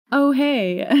Oh,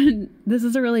 hey, this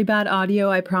is a really bad audio.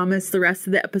 I promise the rest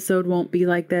of the episode won't be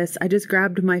like this. I just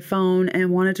grabbed my phone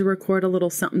and wanted to record a little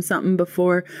something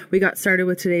before we got started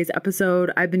with today's episode.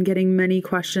 I've been getting many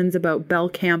questions about Bel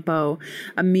Campo,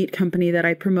 a meat company that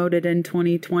I promoted in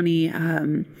 2020.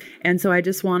 And so I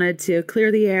just wanted to clear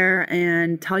the air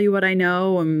and tell you what I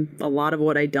know and a lot of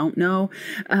what I don't know,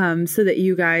 so that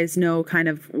you guys know kind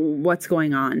of what's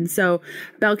going on. So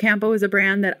Bel Campo is a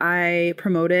brand that I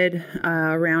promoted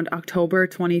around October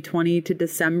 2020 to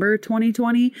December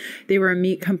 2020. They were a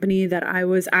meat company that I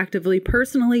was actively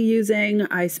personally using.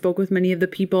 I spoke with many of the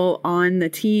people on the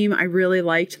team. I really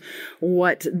liked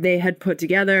what they had put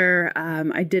together.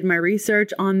 I did my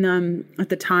research on them. At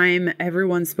the time,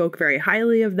 everyone spoke very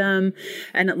highly of them,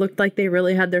 and it looked like they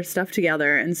really had their stuff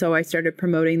together. And so I started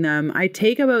promoting them. I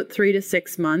take about 3 to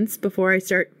 6 months before I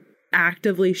start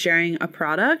actively sharing a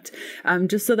product,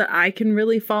 just so that I can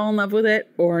really fall in love with it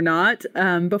or not,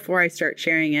 before I start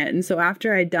sharing it. And so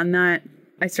after I'd done that,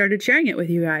 I started sharing it with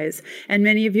you guys. And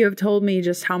many of you have told me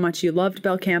just how much you loved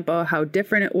Bel Campo, how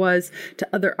different it was to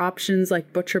other options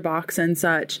like ButcherBox and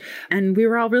such. And we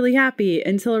were all really happy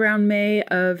until around May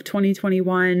of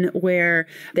 2021, where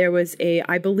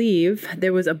I believe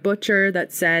there was a butcher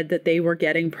that said that they were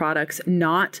getting products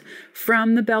not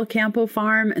from the Bel Campo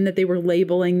farm and that they were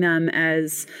labeling them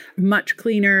as much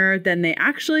cleaner than they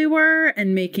actually were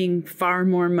and making far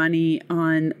more money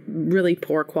on really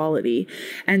poor quality.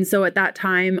 And so at that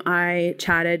time, I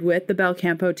chatted with the Bel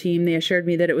Campo team. They assured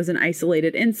me that it was an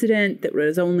isolated incident, that it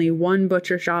was only one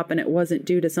butcher shop and it wasn't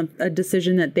due to a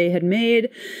decision that they had made.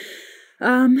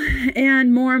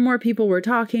 And more people were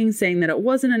talking, saying that it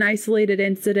wasn't an isolated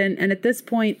incident. And at this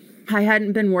point, I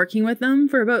hadn't been working with them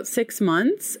for about 6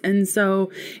 months. And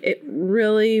so it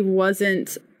really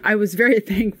wasn't, I was very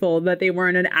thankful that they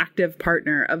weren't an active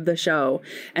partner of the show.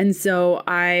 And so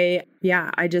I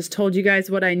just told you guys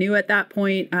what I knew at that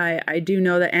point. I do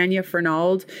know that Amie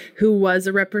Fernald, who was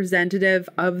a representative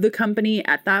of the company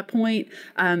at that point,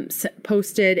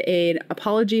 posted an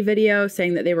apology video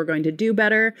saying that they were going to do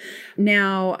better.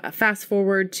 Now, fast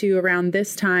forward to around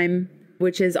this time,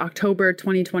 which is October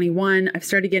 2021, I've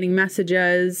started getting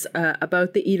messages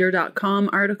about the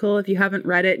eater.com article. If you haven't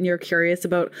read it and you're curious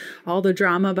about all the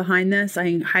drama behind this,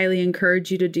 I highly encourage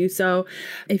you to do so.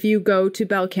 If you go to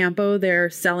Bel Campo,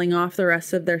 they're selling off the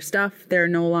rest of their stuff. They're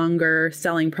no longer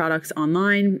selling products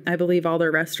online. I believe all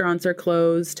their restaurants are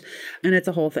closed, and it's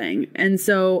a whole thing. And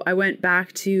so I went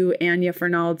back to Amie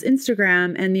Fernald's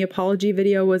Instagram, and the apology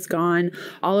video was gone.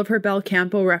 All of her Bel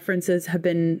Campo references have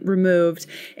been removed,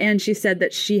 and she said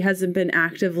that she hasn't been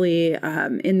actively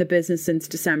in the business since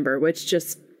December, which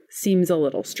just seems a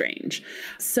little strange.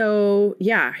 So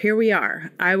yeah, here we are.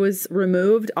 I was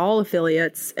removed. All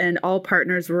affiliates and all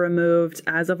partners were removed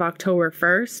as of October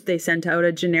 1st. They sent out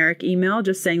a generic email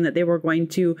just saying that they were going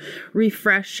to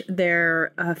refresh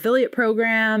their affiliate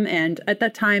program. And at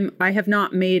that time, I have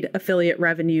not made affiliate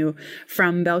revenue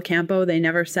from Bel Campo. They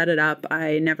never set it up.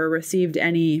 I never received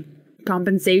any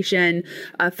compensation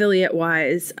affiliate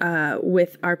wise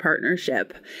with our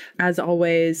partnership. As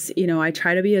always, I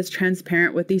try to be as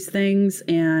transparent with these things,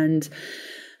 and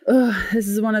this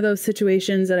is one of those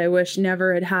situations that I wish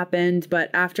never had happened. But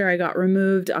after I got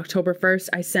removed October 1st,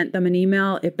 I sent them an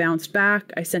email. It bounced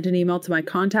back. I sent an email to my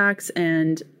contacts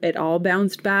and it all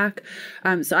bounced back.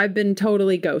 So I've been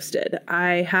totally ghosted.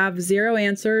 I have zero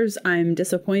answers. I'm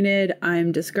disappointed.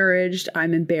 I'm discouraged.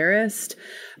 I'm embarrassed.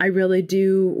 I really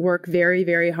do work very,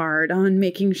 very hard on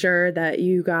making sure that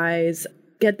you guys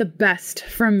get the best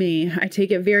from me. I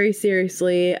take it very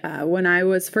seriously. When I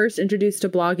was first introduced to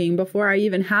blogging, before I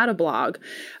even had a blog,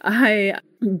 I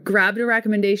grabbed a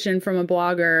recommendation from a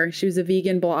blogger. She was a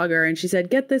vegan blogger, and she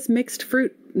said, get this mixed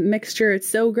fruit mixture. It's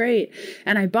so great.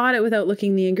 And I bought it without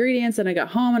looking at the ingredients, and I got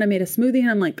home and I made a smoothie,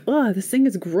 and I'm like, oh, this thing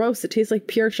is gross. It tastes like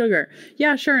pure sugar.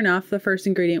 Yeah, sure enough, the first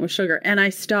ingredient was sugar. And I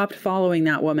stopped following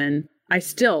that woman. I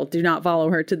still do not follow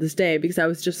her to this day because I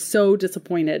was just so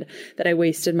disappointed that I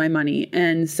wasted my money.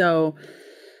 And so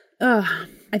I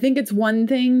think it's one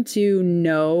thing to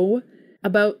know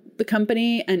about the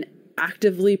company and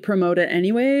actively promote it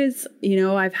anyways.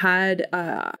 I've had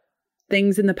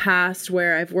things in the past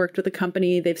where I've worked with a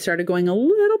company, they've started going a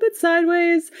little bit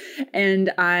sideways,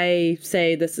 and I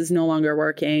say, this is no longer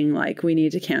working, like we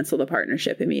need to cancel the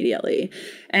partnership immediately.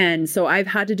 And so I've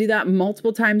had to do that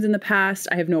multiple times in the past.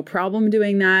 I have no problem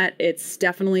doing that. It's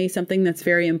definitely something that's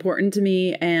very important to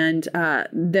me. And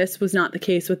this was not the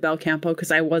case with Bel Campo because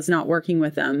I was not working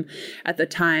with them at the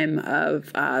time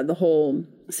of the whole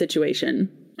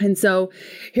situation. And so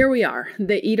here we are.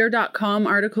 The eater.com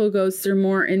article goes through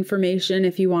more information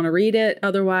if you want to read it.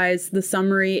 Otherwise, the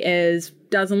summary is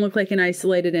doesn't look like an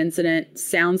isolated incident.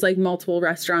 Sounds like multiple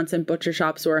restaurants and butcher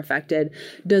shops were affected.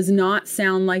 Does not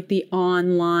sound like the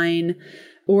online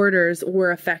orders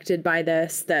were affected by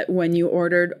this, that when you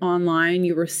ordered online,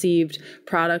 you received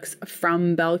products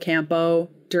from Belcampo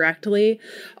directly.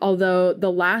 Although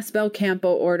the last Belcampo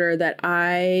order that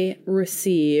I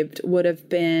received would have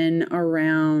been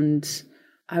around,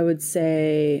 I would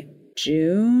say,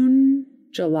 June,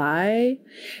 July.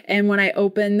 And when I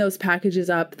opened those packages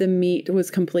up, the meat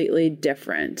was completely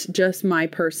different. Just my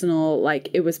personal, like,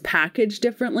 it was packaged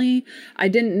differently. I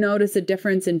didn't notice a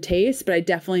difference in taste, but I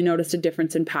definitely noticed a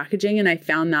difference in packaging, and I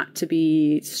found that to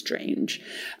be strange.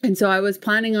 And so I was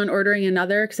planning on ordering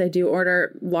another, because I do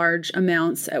order large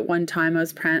amounts at one time. I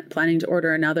was planning to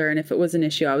order another, and if it was an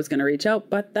issue, I was going to reach out,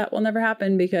 but that will never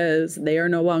happen because they are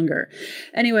no longer.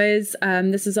 Anyways,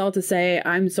 this is all to say,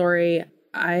 I'm sorry.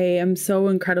 I am so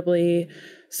incredibly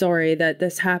sorry that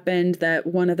this happened, that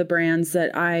one of the brands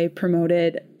that I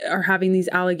promoted are having these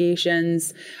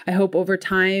allegations. I hope over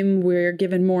time we're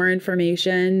given more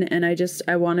information, and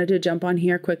I wanted to jump on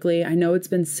here quickly. I know it's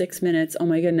been 6 minutes. Oh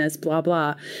my goodness, blah,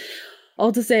 blah.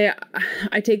 All to say,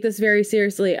 I take this very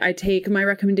seriously. I take my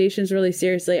recommendations really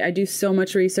seriously. I do so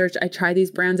much research. I try these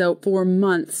brands out for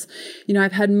months. You know,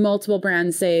 I've had multiple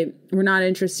brands say, we're not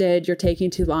interested. You're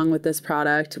taking too long with this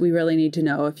product. We really need to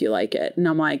know if you like it. And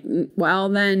I'm like, well,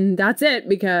 then that's it,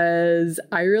 because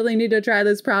I really need to try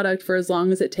this product for as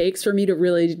long as it takes for me to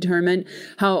really determine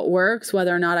how it works,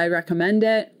 whether or not I recommend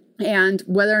it, and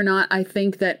whether or not I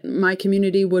think that my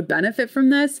community would benefit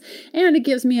from this. And it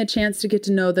gives me a chance to get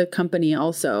to know the company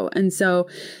also. And so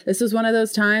this was one of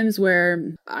those times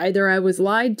where either I was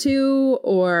lied to,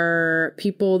 or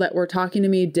people that were talking to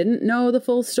me didn't know the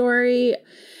full story.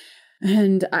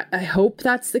 And I hope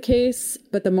that's the case.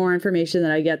 But the more information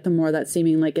that I get, the more that's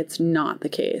seeming like it's not the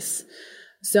case.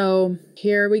 So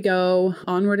here we go,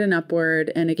 onward and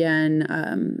upward. And again,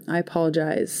 I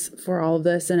apologize for all of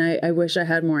this, and I wish I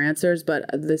had more answers, but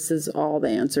this is all the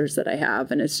answers that I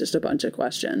have, and it's just a bunch of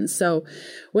questions. So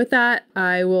with that,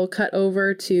 I will cut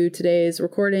over to today's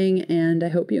recording, and I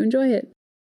hope you enjoy it.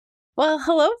 Well,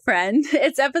 hello, friend.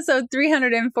 It's episode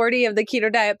 340 of the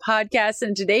Keto Diet Podcast,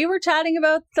 and today we're chatting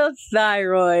about the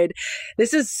thyroid.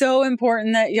 This is so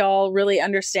important that y'all really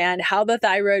understand how the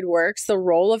thyroid works, the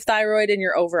role of thyroid in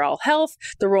your overall health,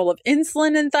 the role of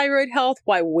insulin in thyroid health,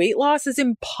 why weight loss is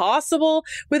impossible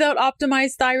without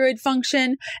optimized thyroid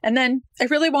function. And then I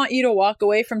really want you to walk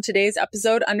away from today's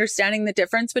episode understanding the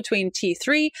difference between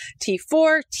T3,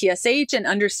 T4, TSH, and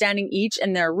understanding each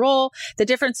and their role, the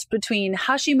difference between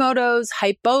Hashimoto's,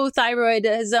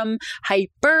 hypothyroidism,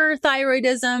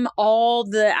 hyperthyroidism, all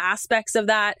the aspects of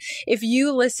that. If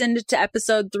you listened to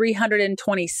episode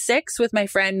 326 with my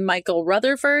friend Michael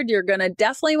Rutherford, you're going to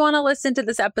definitely want to listen to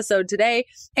this episode today.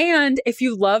 And if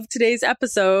you love today's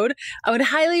episode, I would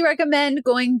highly recommend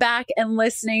going back and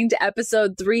listening to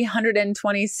episode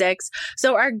 326.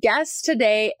 So our guest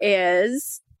today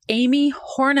is Amie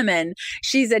Hornaman.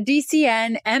 She's a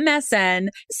DCN, MSN,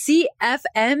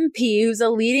 CFMP, who's a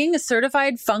leading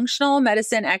certified functional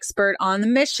medicine expert on the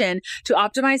mission to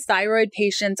optimize thyroid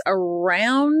patients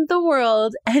around the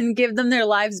world and give them their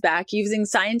lives back using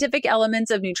scientific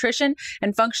elements of nutrition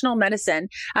and functional medicine.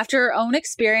 After her own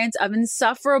experience of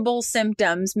insufferable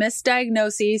symptoms,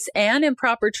 misdiagnoses, and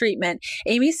improper treatment,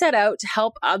 Amie set out to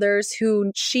help others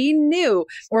who she knew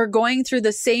were going through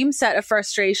the same set of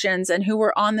frustrations and who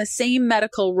were on the same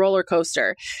medical roller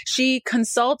coaster. She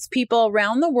consults people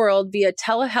around the world via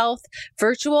telehealth,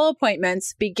 virtual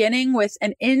appointments, beginning with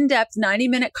an in-depth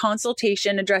 90-minute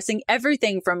consultation addressing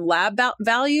everything from lab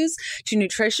values to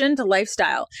nutrition to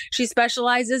lifestyle. She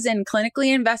specializes in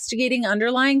clinically investigating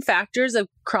underlying factors of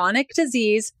chronic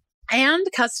disease and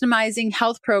customizing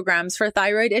health programs for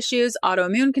thyroid issues,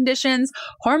 autoimmune conditions,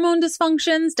 hormone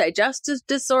dysfunctions, digestive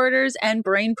disorders, and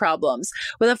brain problems.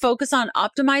 With a focus on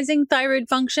optimizing thyroid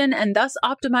function and thus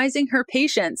optimizing her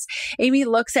patients, Amie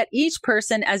looks at each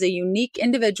person as a unique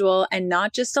individual and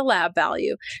not just a lab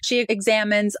value. She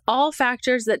examines all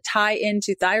factors that tie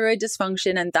into thyroid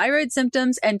dysfunction and thyroid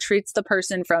symptoms and treats the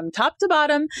person from top to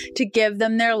bottom to give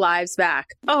them their lives back.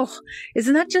 Oh,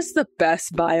 isn't that just the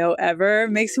best bio ever?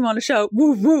 Makes me want to show,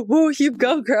 woo, woo, woo, you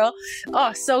go, girl.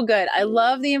 Oh, so good. I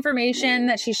love the information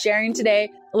that she's sharing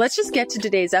today. Let's just get to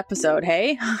today's episode,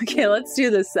 hey? Okay, let's do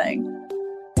this thing.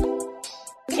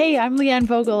 Hey, I'm Leanne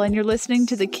Vogel, and you're listening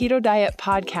to the Keto Diet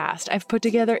Podcast. I've put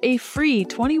together a free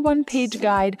 21-page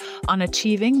guide on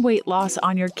achieving weight loss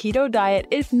on your keto diet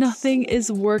if nothing is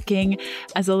working,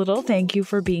 as a little thank you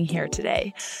for being here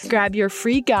today. Grab your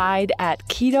free guide at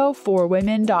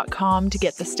ketoforwomen.com to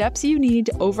get the steps you need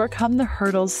to overcome the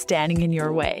hurdles standing in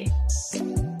your way.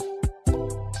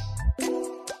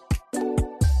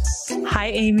 Hi,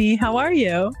 Amie. How are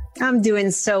you? I'm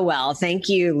doing so well. Thank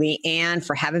you, Leanne,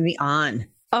 for having me on.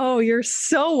 Oh, you're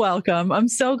so welcome. I'm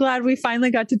so glad we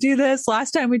finally got to do this.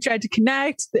 Last time we tried to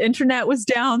connect, the internet was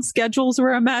down, schedules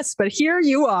were a mess, but here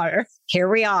you are. Here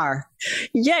we are.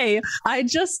 Yay. I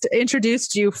just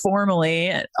introduced you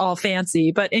formally, all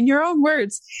fancy, but in your own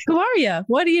words, who are you?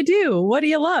 What do you do? What do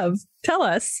you love? Tell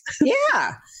us.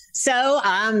 Yeah. So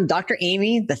I'm Dr.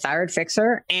 Amie, the thyroid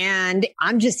fixer, and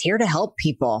I'm just here to help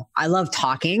people. I love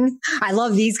talking. I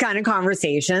love these kind of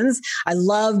conversations. I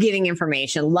love giving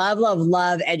information.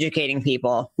 Love educating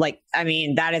people.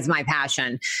 That is my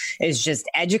passion, is just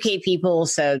educate people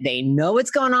so they know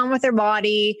what's going on with their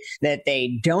body, that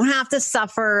they don't have to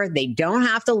suffer. They don't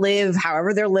have to live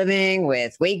however they're living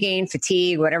with weight gain,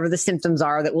 fatigue, whatever the symptoms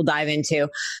are that we'll dive into.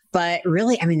 But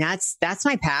really, that's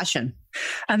my passion.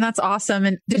 And that's awesome.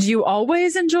 And did you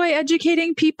always enjoy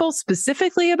educating people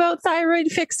specifically about thyroid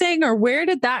fixing, or where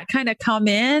did that kind of come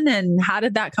in and how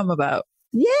did that come about?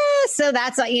 Yeah. So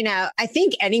that's, I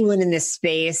think anyone in this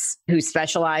space who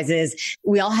specializes,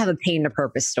 we all have a pain to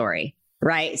purpose story,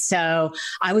 right? So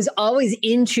I was always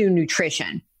into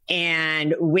nutrition.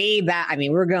 And way back,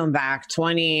 we're going back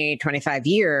 20, 25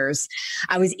 years.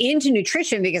 I was into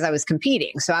nutrition because I was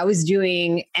competing. So I was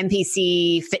doing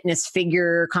NPC fitness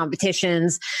figure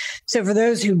competitions. So for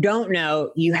those who don't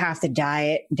know, you have to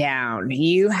diet down.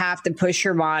 You have to push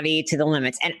your body to the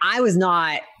limits. And I was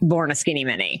not born a skinny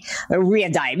mini. We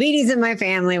have diabetes in my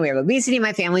family. We have obesity in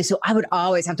my family. So I would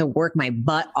always have to work my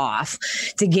butt off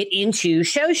to get into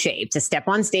show shape, to step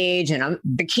on stage in a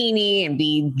bikini and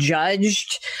be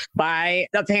judged by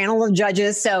a panel of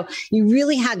judges. So you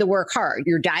really had to work hard.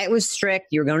 Your diet was strict.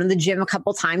 You were going to the gym a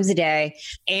couple times a day.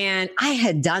 And I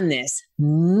had done this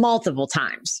multiple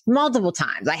times.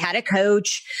 I had a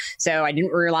coach, so I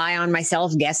didn't rely on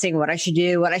myself guessing what I should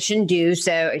do, what I shouldn't do.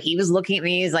 So he was looking at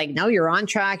me, he's like, no, you're on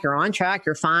track,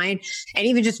 you're fine. And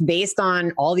even just based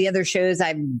on all the other shows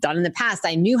I've done in the past,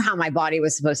 I knew how my body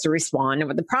was supposed to respond and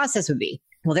what the process would be.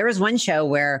 Well, there was one show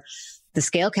where the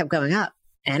scale kept going up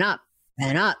and up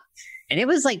and up. And it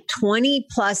was like 20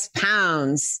 plus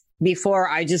pounds before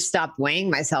I just stopped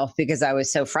weighing myself because I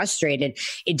was so frustrated.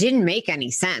 It didn't make any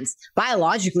sense.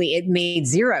 Biologically, it made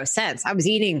zero sense. I was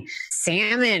eating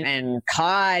salmon and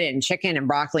cod and chicken and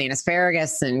broccoli and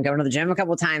asparagus and going to the gym a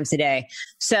couple of times a day.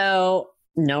 So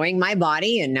knowing my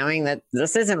body and knowing that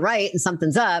this isn't right and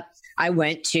something's up, I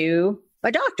went to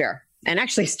a doctor. And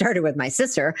actually started with my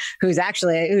sister, who's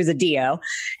a DO.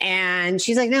 And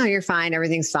she's like, no, you're fine.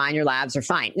 Everything's fine. Your labs are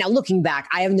fine. Now, looking back,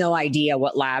 I have no idea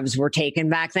what labs were taken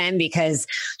back then, because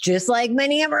just like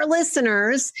many of our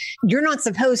listeners, you're not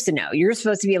supposed to know. You're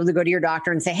supposed to be able to go to your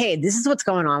doctor and say, hey, this is what's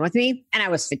going on with me. And I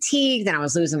was fatigued and I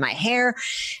was losing my hair.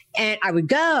 And I would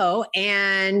go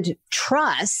and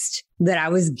trust that I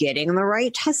was getting the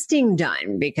right testing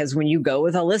done, because when you go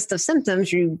with a list of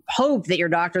symptoms, you hope that your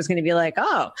doctor is going to be like,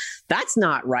 oh, that's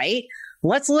not right.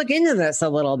 Let's look into this a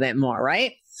little bit more,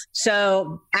 right?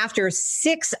 So after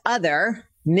 6 other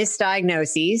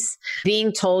misdiagnoses,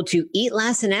 being told to eat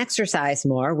less and exercise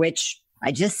more, which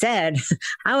I just said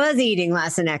I was eating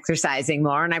less and exercising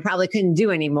more, and I probably couldn't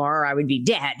do any more or I would be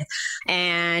dead.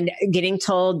 And getting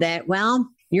told that, well,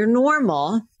 you're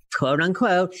normal, quote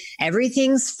unquote,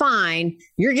 everything's fine.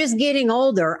 You're just getting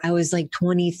older. I was like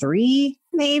 23,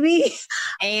 maybe.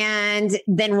 And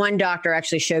then one doctor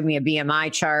actually showed me a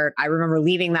BMI chart. I remember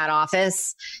leaving that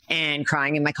office and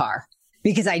crying in my car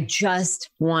because I just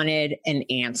wanted an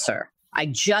answer.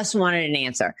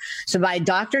 So by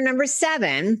doctor number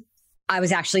 7, I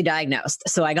was actually diagnosed.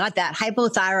 So I got that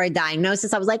hypothyroid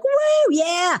diagnosis. I was like, woo,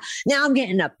 yeah. Now I'm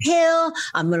getting a pill.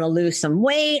 I'm going to lose some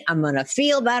weight. I'm going to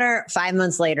feel better. 5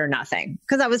 months later, nothing.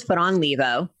 Because I was put on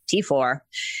Levo, T4.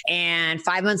 And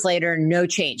 5 months later, no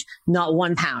change. Not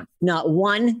 1 pound. Not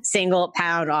one single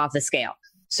pound off the scale.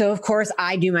 So of course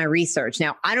I do my research.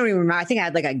 Now, I don't even remember. I think I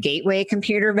had like a gateway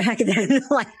computer back then.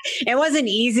 It wasn't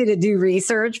easy to do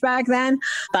research back then,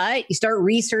 but you start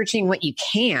researching what you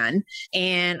can.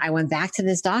 And I went back to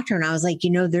this doctor and I was like,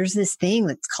 there's this thing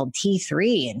that's called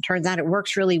T3, and turns out it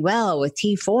works really well with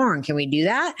T4. And can we do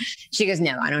that? She goes,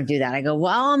 no, I don't do that. I go,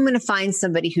 well, I'm going to find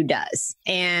somebody who does.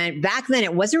 And back then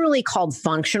it wasn't really called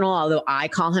functional, although I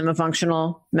call him a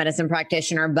functional medicine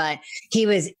practitioner, but he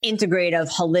was integrative,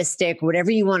 holistic,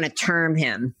 whatever you want to term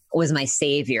him, was my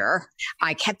savior.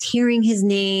 I kept hearing his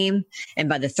name. And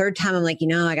by the third time, I'm like,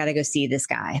 I got to go see this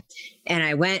guy. And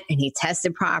I went and he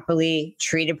tested properly,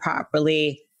 treated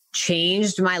properly,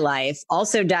 changed my life,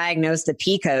 also diagnosed the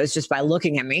PCOS just by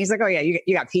looking at me. He's like, oh yeah, you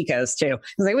got PCOS too. I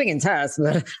was like, we can test,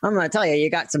 but I'm going to tell you, you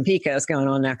got some PCOS going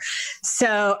on there.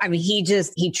 So,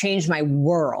 he changed my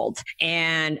world.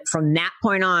 And from that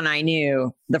point on, I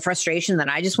knew the frustration that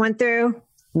I just went through,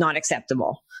 not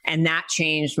acceptable. And that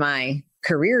changed my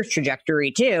career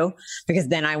trajectory too, because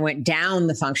then I went down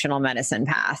the functional medicine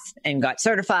path and got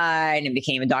certified and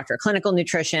became a doctor of clinical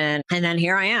nutrition. And then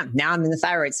here I am. Now I'm in the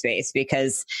thyroid space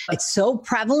because it's so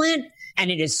prevalent and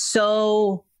it is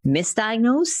so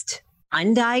misdiagnosed,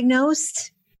 undiagnosed,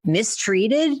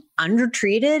 mistreated,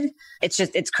 undertreated.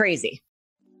 It's crazy.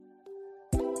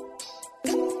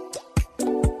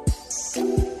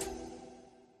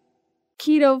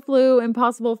 Keto flu,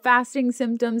 impossible fasting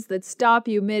symptoms that stop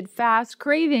you mid-fast,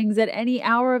 cravings at any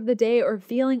hour of the day, or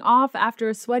feeling off after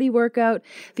a sweaty workout.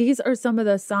 These are some of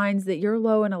the signs that you're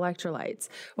low in electrolytes.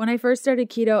 When I first started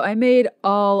keto, I made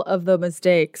all of the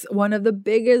mistakes. One of the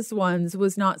biggest ones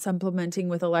was not supplementing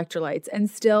with electrolytes. And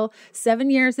still,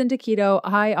 7 years into keto,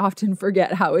 I often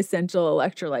forget how essential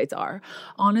electrolytes are.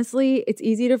 Honestly, it's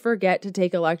easy to forget to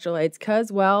take electrolytes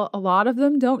because, well, a lot of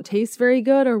them don't taste very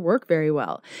good or work very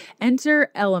well. Enter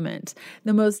Element,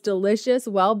 the most delicious,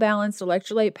 well-balanced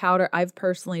electrolyte powder I've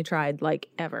personally tried, like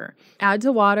ever. Add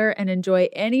to water and enjoy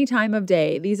any time of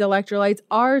day. These electrolytes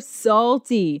are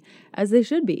salty, as they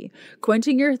should be,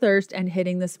 quenching your thirst and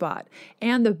hitting the spot.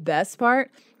 And the best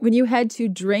part, when you head to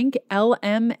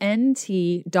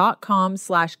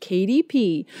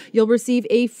drinklmnt.com/KDP, you'll receive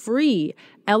a free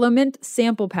Element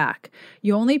sample pack.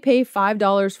 You only pay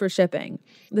 $5 for shipping.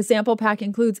 The sample pack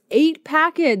includes 8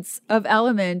 packets of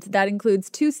Element. That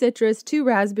includes 2 citrus, 2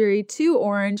 raspberry, 2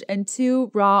 orange, and 2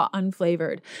 raw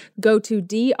unflavored. Go to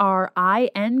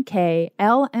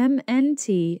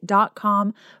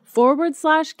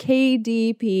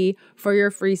drinklmnt.com/KDP for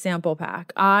your free sample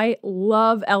pack. I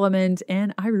love Element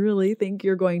and I really think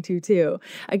you're going to too.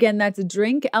 Again, that's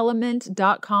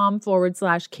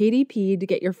drinklmnt.com/KDP to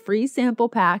get your free sample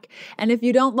pack. And if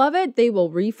you don't love it, they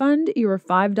will refund your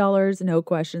 $5, no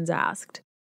questions asked.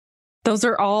 Those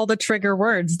are all the trigger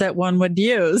words that one would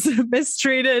use.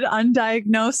 Mistreated,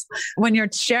 undiagnosed. When you're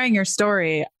sharing your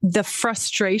story, the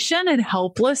frustration and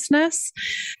helplessness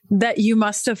that you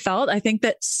must have felt, I think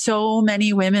that so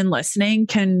many women listening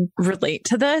can relate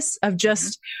to this, of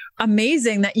just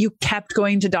amazing that you kept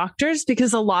going to doctors,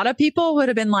 because a lot of people would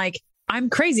have been like, I'm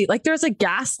crazy. Like there's a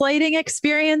gaslighting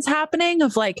experience happening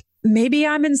of like, maybe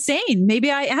I'm insane.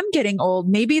 Maybe I am getting old.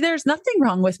 Maybe there's nothing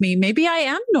wrong with me. Maybe I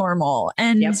am normal.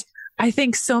 And yep. I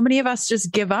think so many of us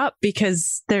just give up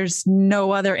because there's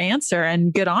no other answer,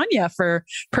 and good on you for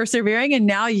persevering. And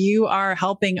now you are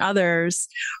helping others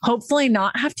hopefully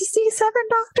not have to see 7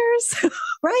 doctors,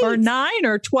 right? Or 9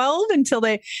 or 12 until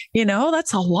they,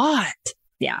 that's a lot.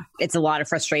 Yeah, it's a lot of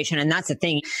frustration. And that's the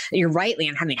thing. You're right,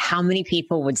 Leanne. I mean, how many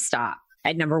people would stop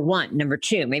at number 1, number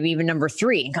 2, maybe even number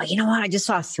 3 and go, you know what? I just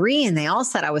saw 3 and they all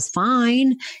said I was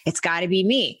fine. It's got to be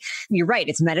me. You're right.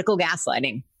 It's medical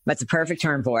gaslighting. That's a perfect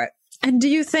term for it. And do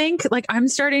you think, like, I'm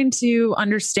starting to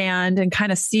understand and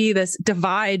kind of see this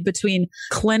divide between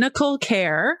clinical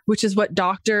care, which is what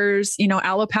doctors,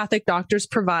 allopathic doctors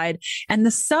provide, and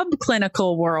the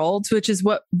subclinical world, which is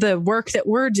what the work that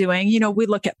we're doing. We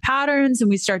look at patterns and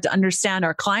we start to understand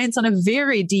our clients on a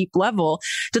very deep level,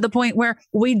 to the point where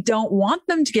we don't want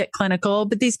them to get clinical,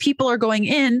 but these people are going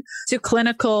in to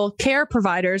clinical care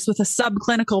providers with a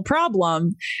subclinical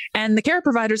problem. And the care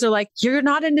providers are like, you're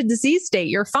not in a disease state,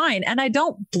 you're fine. And I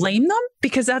don't blame them,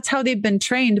 because that's how they've been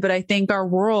trained. But I think our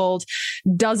world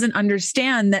doesn't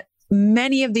understand that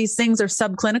many of these things are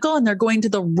subclinical and they're going to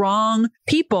the wrong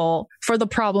people for the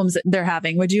problems that they're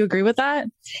having. Would you agree with that?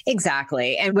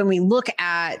 Exactly. And when we look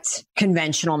at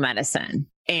conventional medicine,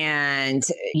 and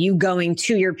you going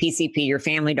to your PCP, your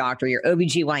family doctor, your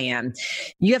OBGYN,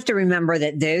 you have to remember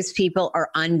that those people are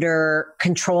under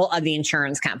control of the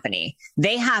insurance company.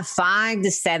 They have 5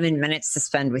 to 7 minutes to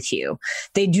spend with you.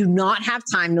 They do not have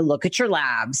time to look at your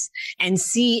labs and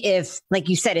see if, like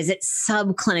you said, is it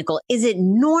subclinical? Is it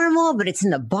normal, but it's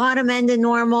in the bottom end of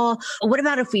normal? What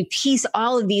about if we piece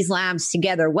all of these labs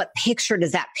together? What picture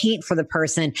does that paint for the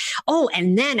person? Oh,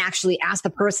 and then actually ask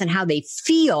the person how they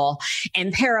feel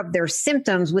and pair up their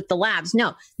symptoms with the labs.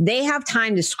 No, they have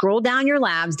time to scroll down your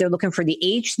labs. They're looking for the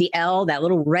H, the L, that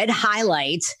little red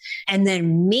highlight, and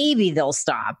then maybe they'll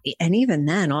stop. And even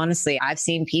then, honestly, I've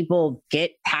seen people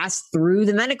get passed through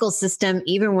the medical system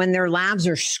even when their labs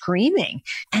are screaming.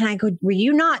 And I go, were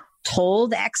you not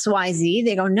told XYZ?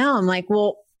 They go, no. I'm like,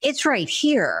 well, it's right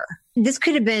here. This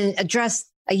could have been addressed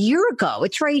a year ago.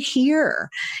 It's right here.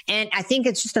 And I think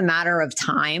it's just a matter of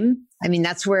time. I mean,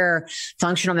 that's where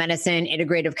functional medicine,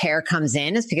 integrative care comes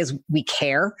in, is because we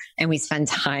care and we spend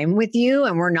time with you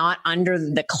and we're not under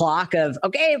the clock of,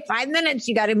 okay, 5 minutes,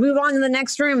 you got to move on to the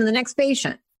next room and the next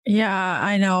patient. Yeah,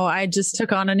 I know. I just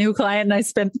took on a new client and I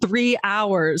spent 3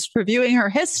 hours reviewing her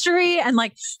history, and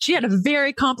like, she had a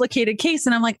very complicated case.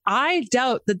 And I'm like, I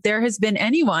doubt that there has been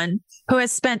anyone who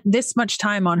has spent this much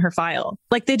time on her file.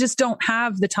 Like, they just don't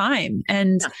have the time,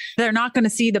 and they're not going to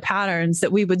see the patterns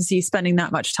that we would see spending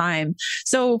that much time.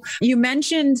 So you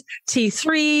mentioned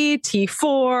T3,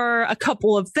 T4, a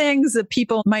couple of things that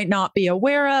people might not be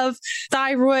aware of.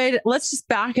 Thyroid, let's just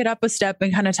back it up a step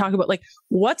and kind of talk about, like,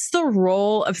 what's the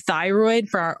role of thyroid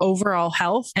for our overall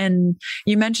health? And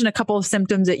you mentioned a couple of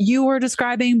symptoms that you were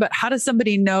describing, but how does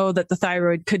somebody know that the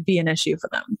thyroid could be an issue for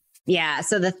them? Yeah.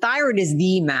 So the thyroid is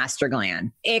the master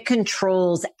gland. It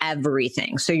controls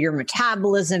everything. So your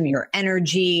metabolism, your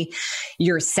energy,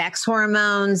 your sex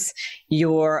hormones,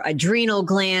 your adrenal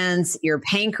glands, your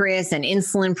pancreas and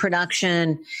insulin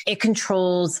production. It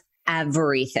controls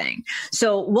everything.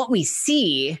 So what we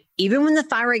see, even when the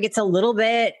thyroid gets a little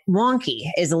bit wonky,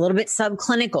 is a little bit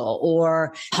subclinical,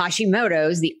 or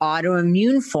Hashimoto's, the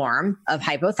autoimmune form of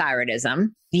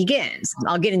hypothyroidism, begins.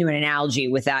 I'll get into an analogy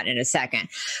with that in a second.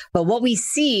 But what we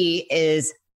see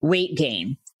is weight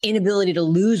gain, inability to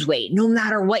lose weight, no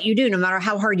matter what you do, no matter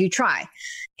how hard you try,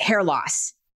 hair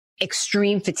loss,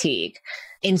 extreme fatigue,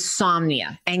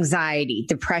 insomnia, anxiety,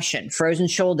 depression, frozen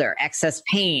shoulder, excess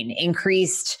pain,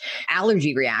 increased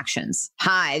allergy reactions,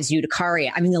 hives,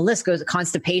 urticaria. I mean, the list goes,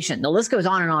 constipation. The list goes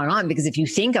on and on and on, because if you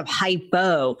think of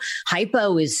hypo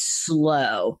is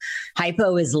slow.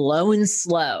 Hypo is low and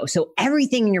slow. So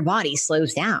everything in your body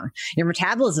slows down. Your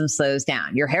metabolism slows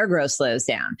down. Your hair growth slows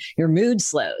down. Your mood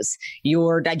slows.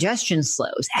 Your digestion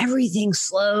slows. Everything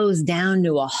slows down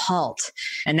to a halt.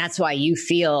 And that's why you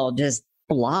feel just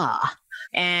blah.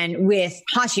 And with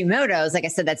Hashimoto's, like I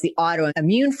said, that's the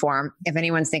autoimmune form. If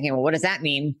anyone's thinking, well, what does that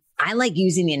mean? I like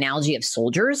using the analogy of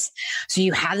soldiers. So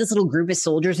you have this little group of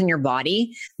soldiers in your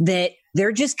body that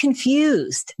they're just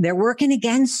confused. They're working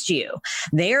against you.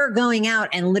 They're going out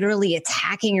and literally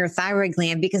attacking your thyroid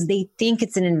gland because they think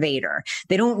it's an invader.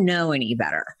 They don't know any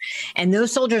better. And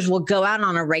those soldiers will go out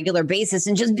on a regular basis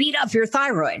and just beat up your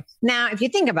thyroid. Now, if you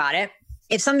think about it,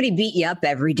 if somebody beat you up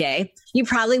every day, you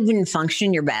probably wouldn't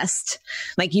function your best.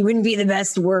 Like, you wouldn't be the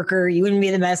best worker. You wouldn't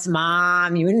be the best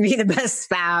mom. You wouldn't be the best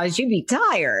spouse. You'd be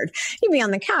tired. You'd be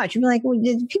on the couch. You'd be like, well,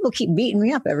 people keep beating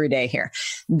me up every day here.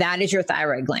 That is your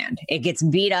thyroid gland. It gets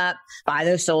beat up by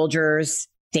those soldiers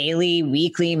daily,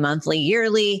 weekly, monthly,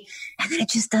 yearly, and then it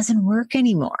just doesn't work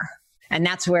anymore. And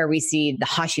that's where we see the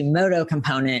Hashimoto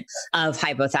component of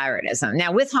hypothyroidism.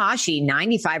 Now, with Hashi,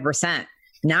 95%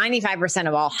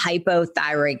 of all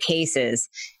hypothyroid cases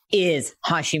is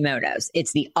Hashimoto's.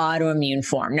 It's the autoimmune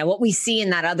form. Now, what we see in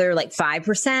that other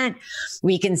 5%,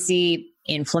 we can see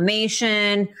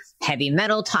inflammation, heavy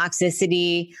metal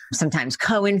toxicity, sometimes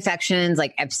co-infections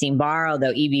like Epstein-Barr,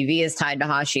 although EBV is tied to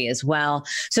Hashi as well.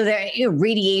 So there,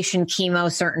 radiation,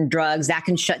 chemo, certain drugs that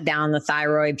can shut down the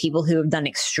thyroid. People who have done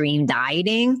extreme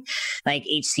dieting, like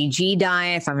HCG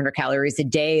diet, 500 calories a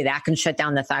day, that can shut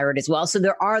down the thyroid as well. So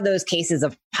there are those cases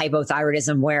of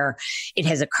hypothyroidism where it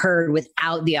has occurred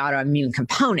without the autoimmune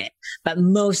component, but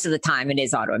most of the time it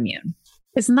is autoimmune.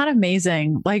 Isn't that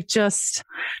amazing? Like, just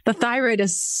the thyroid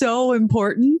is so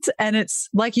important. And it's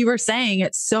like you were saying,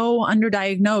 it's so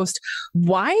underdiagnosed.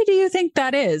 Why do you think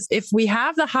that is? If we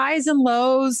have the highs and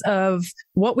lows of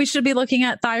what we should be looking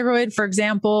at thyroid, for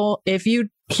example, if you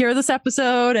hear this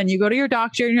episode and you go to your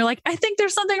doctor and you're like, I think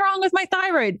there's something wrong with my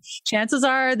thyroid, chances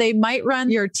are they might run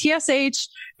your TSH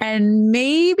and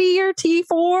maybe your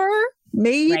T4,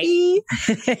 maybe.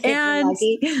 Right. And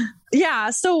yeah.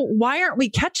 So why aren't we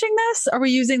catching this? Are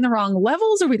we using the wrong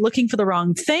levels? Are we looking for the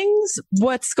wrong things?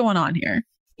 What's going on here?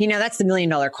 That's the $1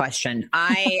 million question.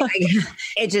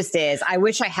 It just is. I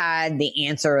wish I had the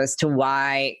answer as to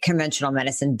why conventional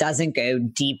medicine doesn't go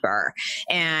deeper.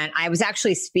 And I was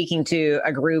actually speaking to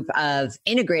a group of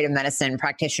integrative medicine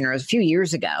practitioners a few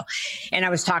years ago, and I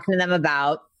was talking to them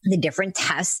about the different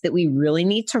tests that we really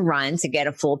need to run to get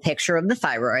a full picture of the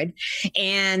thyroid.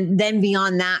 And then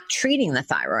beyond that, treating the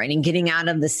thyroid and getting out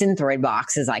of the synthroid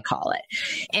box, as I call it.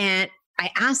 And I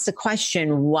asked the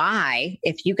question, why,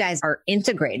 if you guys are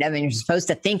integrative and you're supposed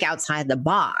to think outside the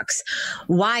box,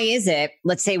 why is it,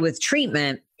 let's say with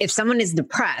treatment, if someone is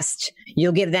depressed,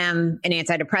 you'll give them an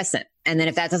antidepressant. And then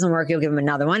if that doesn't work, you'll give them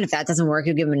another one. If that doesn't work,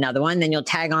 you'll give them another one. Then you'll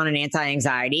tag on an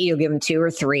anti-anxiety. You'll give them 2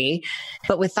 or 3.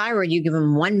 But with thyroid, you give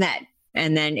them one med.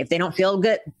 And then if they don't feel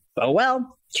good, oh,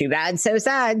 well, too bad, so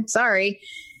sad. Sorry.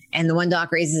 And the one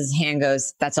doc raises his hand and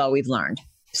goes, that's all we've learned.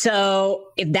 So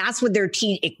if that's what they're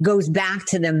teaching, it goes back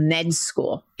to the med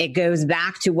school. It goes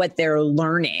back to what they're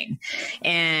learning.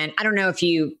 And I don't know if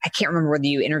I can't remember whether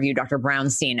you interviewed Dr.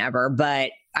 Brownstein ever,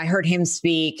 but I heard him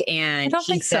speak and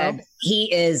he said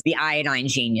he is the iodine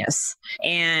genius.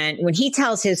 And when he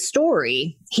tells his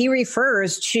story, he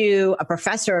refers to a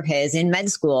professor of his in med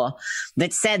school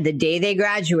that said the day they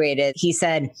graduated, he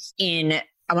said in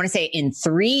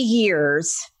 3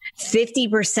 years,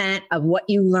 50% of what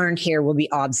you learned here will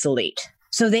be obsolete.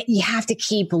 So that you have to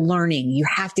keep learning. You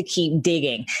have to keep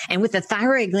digging. And with the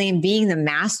thyroid gland being the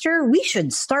master, we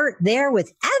should start there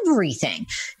with everything.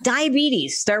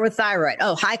 Diabetes, start with thyroid.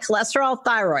 Oh, high cholesterol,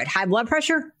 thyroid. High blood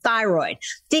pressure, thyroid.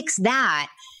 Fix that.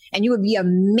 And you would be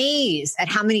amazed at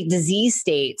how many disease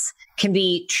states can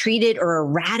be treated or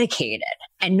eradicated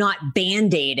and not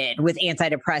band-aided with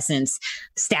antidepressants,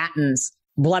 statins,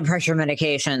 blood pressure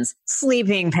medications,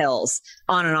 sleeping pills,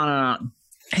 on and on and on.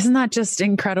 Isn't that just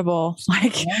incredible?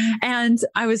 And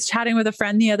I was chatting with a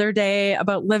friend the other day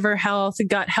about liver health,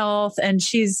 gut health, and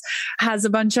has a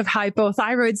bunch of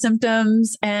hypothyroid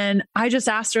symptoms. And I just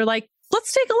asked her,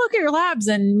 let's take a look at your labs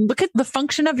and look at the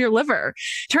function of your liver.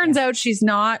 Turns out she's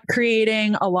not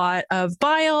creating a lot of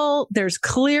bile. There's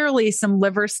clearly some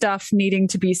liver stuff needing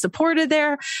to be supported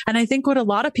there. And I think what a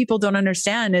lot of people don't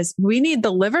understand is we need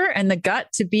the liver and the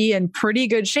gut to be in pretty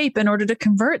good shape in order to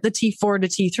convert the T4 to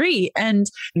T3. And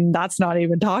that's not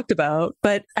even talked about.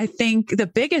 But I think the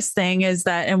biggest thing is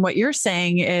that, and what you're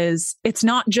saying is it's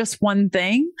not just one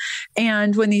thing.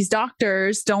 And when these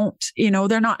doctors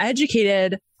they're not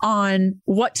educated on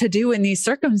what to do in these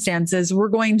circumstances, we're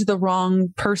going to the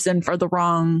wrong person for the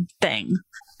wrong thing.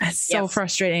 It's so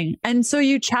frustrating. And so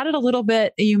you chatted a little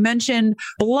bit, you mentioned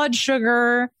blood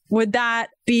sugar. Would that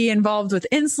be involved with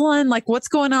insulin? What's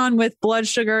going on with blood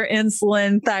sugar,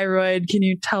 insulin, thyroid? Can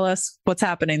you tell us what's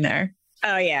happening there?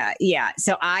 Oh, yeah. Yeah.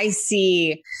 So I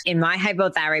see in my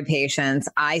hypothyroid patients,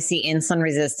 I see insulin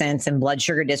resistance and blood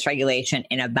sugar dysregulation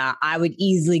in about, I would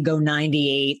easily go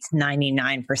 98,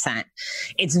 99%.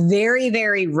 It's very,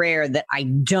 very rare that I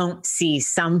don't see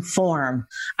some form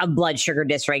of blood sugar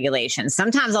dysregulation.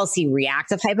 Sometimes I'll see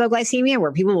reactive hypoglycemia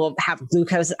where people will have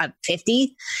glucose at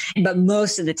 50, but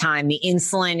most of the time the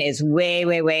insulin is way,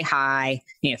 way, way high,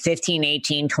 15,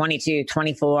 18, 22,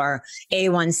 24.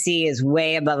 A1C is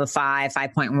way above a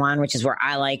 5.1, which is where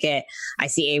I like it. I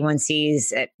see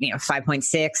A1Cs at 5.6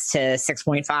 to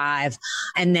 6.5,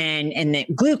 and then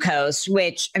glucose,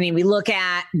 which we look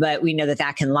at, but we know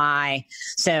that can lie.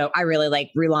 So I really like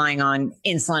relying on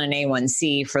insulin and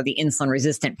A1C for the insulin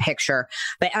resistant picture.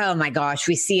 But oh my gosh,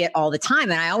 we see it all the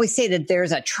time, and I always say that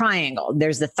there's a triangle.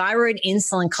 There's the thyroid,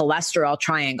 insulin, cholesterol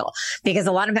triangle, because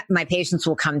a lot of my patients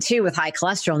will come too with high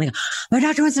cholesterol, and they go, "My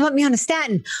doctor wants to put me on a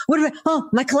statin.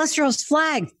 My cholesterol's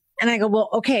flagged." And I go, well,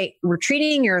 okay, we're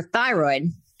treating your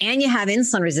thyroid and you have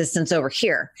insulin resistance over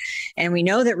here. And we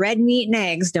know that red meat and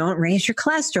eggs don't raise your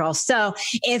cholesterol. So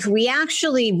if we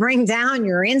actually bring down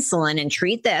your insulin and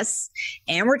treat this,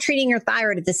 and we're treating your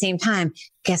thyroid at the same time,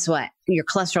 guess what? Your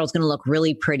cholesterol is going to look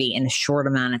really pretty in a short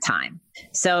amount of time.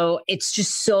 So it's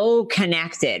just so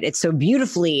connected. It's so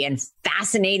beautifully and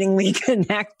fascinatingly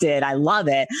connected. I love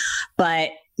it.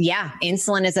 But yeah,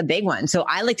 insulin is a big one. So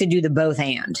I like to do the both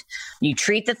and. You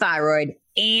treat the thyroid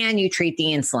and you treat the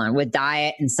insulin with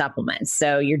diet and supplements.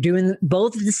 So you're doing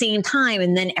both at the same time,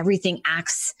 and then everything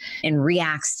acts and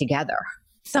reacts together.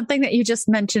 Something that you just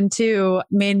mentioned too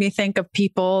made me think of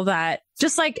people that,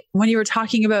 just like when you were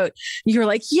talking about, you're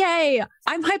like, yay,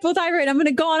 I'm hypothyroid. I'm going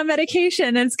to go on a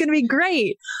medication and it's going to be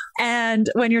great. And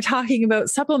when you're talking about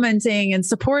supplementing and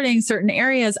supporting certain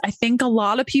areas, I think a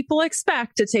lot of people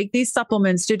expect to take these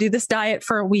supplements, to do this diet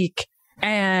for a week.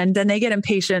 And then they get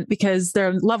impatient because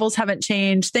their levels haven't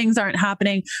changed. Things aren't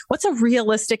happening. What's a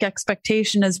realistic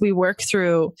expectation as we work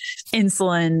through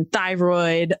insulin,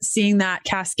 thyroid, seeing that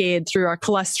cascade through our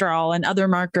cholesterol and other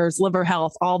markers, liver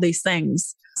health, all these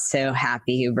things? So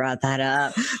happy you brought that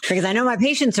up, because I know my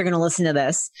patients are going to listen to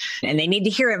this and they need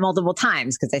to hear it multiple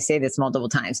times, because I say this multiple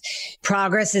times.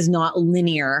 Progress is not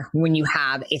linear when you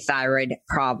have a thyroid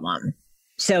problem.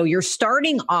 So you're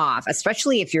starting off,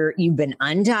 especially if you've been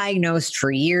undiagnosed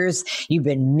for years, you've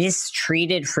been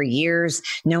mistreated for years.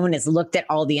 No one has looked at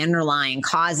all the underlying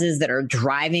causes that are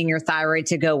driving your thyroid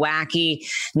to go wacky.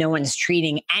 No one's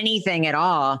treating anything at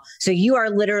all. So you are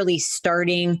literally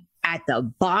starting at the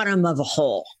bottom of a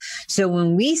hole. So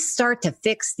when we start to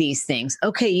fix these things,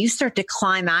 okay, you start to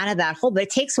climb out of that hole, but it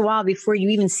takes a while before you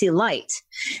even see light.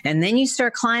 And then you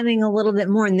start climbing a little bit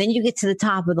more, and then you get to the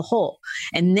top of the hole.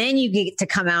 And then you get to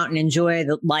come out and enjoy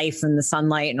the life and the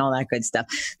sunlight and all that good stuff.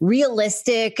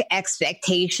 Realistic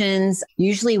expectations,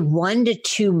 usually 1 to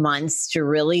 2 months to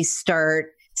really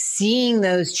start seeing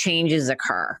those changes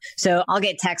occur. So I'll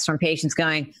get texts from patients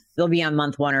going, they'll be on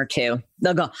month 1 or 2.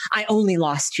 They'll go, I only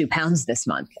lost 2 pounds this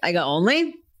month. I go,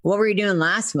 only? What were you doing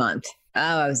last month? Oh,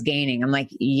 I was gaining. I'm like,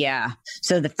 yeah.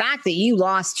 So the fact that you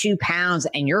lost 2 pounds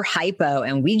and you're hypo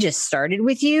and we just started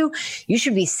with you, you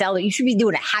should be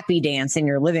doing a happy dance in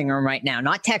your living room right now,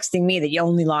 not texting me that you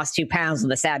only lost 2 pounds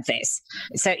with a sad face.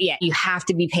 So yeah, you have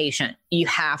to be patient. You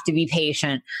have to be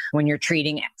patient when you're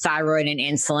treating thyroid and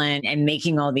insulin and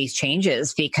making all these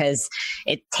changes, because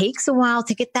it takes a while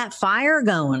to get that fire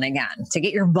going again, to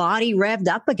get your body revved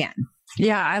up again.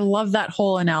 Yeah, I love that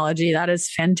whole analogy. That is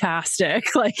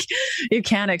fantastic. Like, you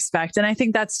can't expect. And I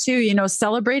think that's too,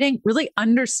 celebrating, really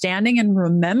understanding and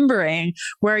remembering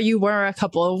where you were a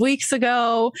couple of weeks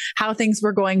ago, how things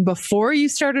were going before you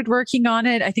started working on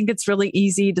it. I think it's really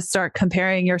easy to start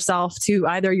comparing yourself to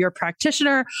either your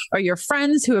practitioner or your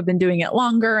friends who have been doing it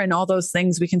longer, and all those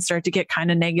things. We can start to get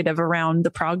kind of negative around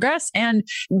the progress and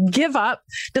give up.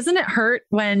 Doesn't it hurt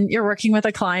when you're working with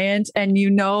a client and you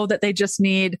know that they just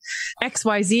need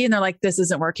XYZ and they're like, this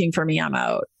isn't working for me, I'm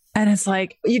out. And it's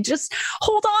like, you just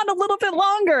hold on a little bit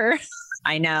longer.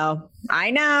 I know.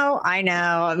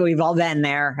 We've all been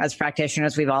there as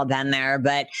practitioners. We've all been there,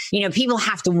 but people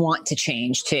have to want to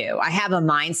change too. I have a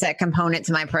mindset component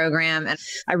to my program, and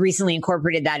I recently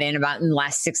incorporated that in the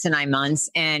last 6 to 9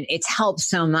 months. And it's helped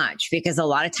so much, because a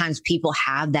lot of times people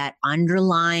have that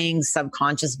underlying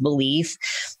subconscious belief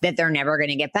that they're never going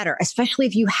to get better, especially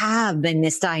if you have been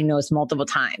misdiagnosed multiple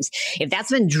times. If that's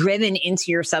been driven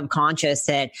into your subconscious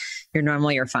that you're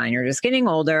normal, you're fine, you're just getting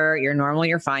older, you're normal,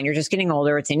 you're fine, you're just getting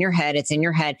older, it's in your head,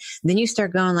 then you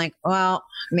start going like, well,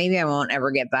 maybe I won't ever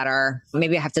get better.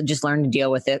 Maybe I have to just learn to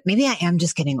deal with it. Maybe I am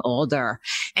just getting older.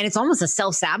 And it's almost a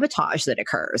self-sabotage that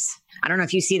occurs. I don't know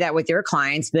if you see that with your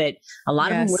clients, but a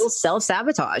lot of them will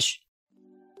self-sabotage.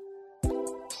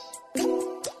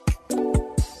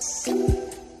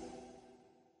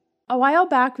 A while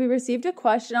back, we received a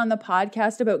question on the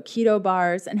podcast about keto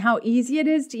bars and how easy it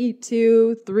is to eat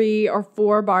 2, 3, or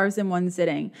 4 bars in one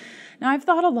sitting. Now, I've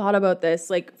thought a lot about this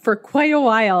for quite a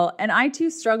while, and I too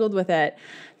struggled with it,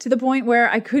 to the point where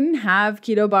I couldn't have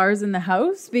keto bars in the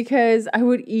house because I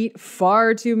would eat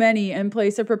far too many in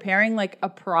place of preparing a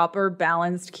proper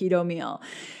balanced keto meal.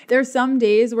 There's some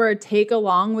days where a take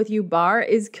along with you bar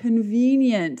is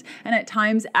convenient and at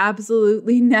times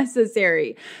absolutely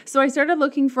necessary. So I started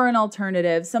looking for an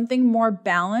alternative, something more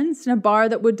balanced, and a bar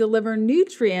that would deliver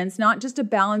nutrients, not just a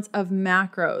balance of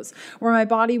macros, where my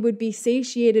body would be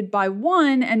satiated by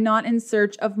one and not in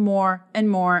search of more and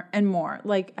more and more.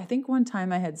 I think one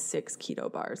time I had 6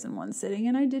 keto bars in one sitting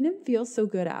and I didn't feel so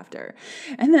good after.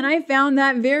 And then I found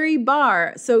that very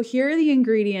bar. So here are the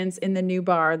ingredients in the new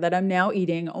bar that I'm now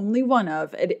eating only one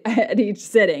of at each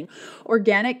sitting.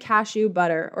 Organic cashew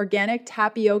butter, organic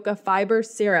tapioca fiber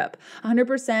syrup,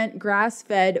 100%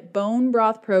 grass-fed bone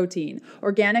broth protein,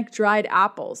 organic dried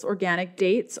apples, organic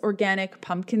dates, organic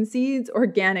pumpkin seeds,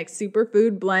 organic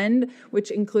superfood blend,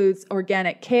 which includes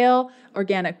organic kale,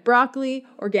 organic broccoli,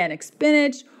 organic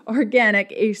spinach,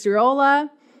 organic acerola,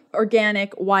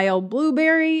 organic wild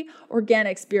blueberry,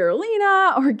 organic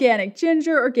spirulina, organic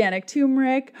ginger, organic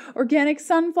turmeric, organic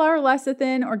sunflower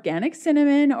lecithin, organic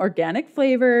cinnamon, organic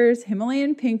flavors,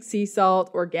 Himalayan pink sea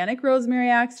salt, organic rosemary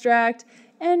extract,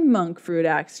 and monk fruit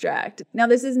extract. Now,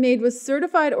 this is made with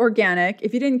certified organic,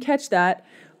 if you didn't catch that,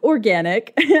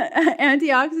 organic,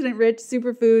 antioxidant-rich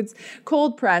superfoods,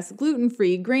 cold press,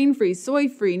 gluten-free, grain-free,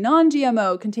 soy-free,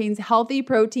 non-GMO, contains healthy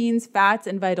proteins, fats,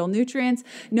 and vital nutrients,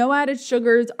 no added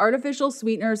sugars, artificial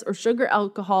sweeteners, or sugar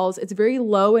alcohols. It's very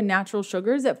low in natural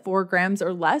sugars at 4 grams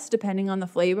or less, depending on the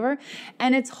flavor,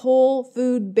 and it's whole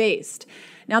food based.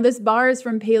 Now, this bar is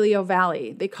from Paleo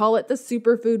Valley. They call it the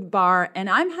superfood bar, and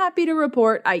I'm happy to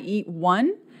report I eat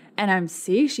one and I'm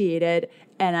satiated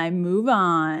and I move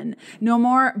on. No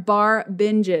more bar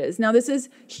binges. Now, this is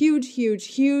huge, huge,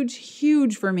 huge,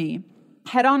 huge for me.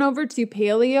 Head on over to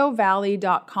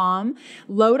paleovalley.com,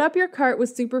 load up your cart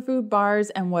with superfood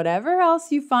bars and whatever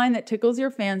else you find that tickles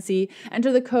your fancy,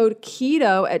 enter the code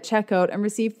KETO at checkout and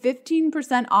receive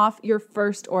 15% off your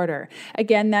first order.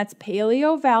 Again, that's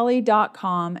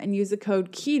paleovalley.com and use the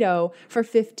code KETO for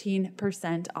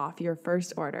 15% off your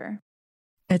first order.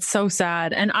 It's so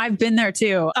sad. And I've been there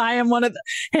too. I am one of the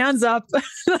hands up.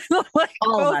 Like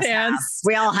all of us hands.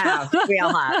 We all have.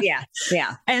 Yeah.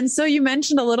 Yeah. And so you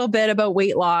mentioned a little bit about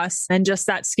weight loss and just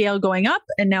that scale going up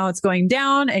and now it's going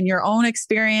down, and your own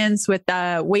experience with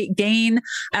the weight gain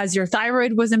as your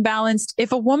thyroid was imbalanced.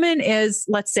 If a woman is,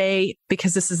 let's say,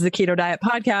 because this is the Keto Diet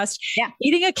podcast,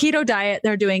 eating a keto diet,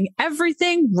 they're doing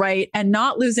everything right and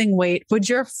not losing weight, would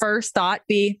your first thought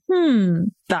be,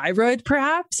 thyroid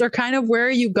perhaps? Or kind of where are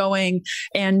you going?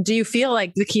 And do you feel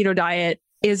like the keto diet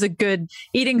is a good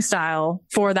eating style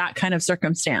for that kind of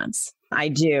circumstance? I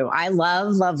do. I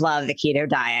love the keto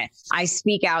diet. I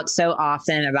speak out so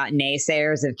often about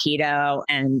naysayers of keto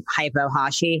and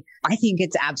hypo-hashi. I think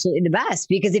it's absolutely the best,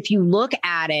 because if you look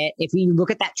at it, if you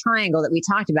look at that triangle that we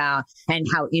talked about and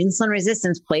how insulin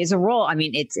resistance plays a role, I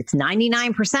mean, it's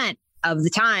 99% of the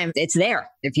time it's there.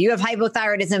 If you have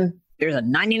hypothyroidism, there's a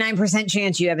 99%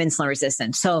 chance you have insulin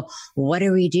resistance. So what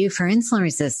do we do for insulin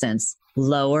resistance?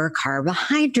 Lower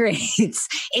carbohydrates.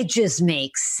 It just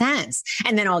makes sense.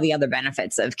 And then all the other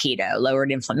benefits of keto,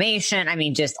 lowered inflammation. I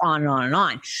mean, just on and on and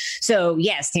on. So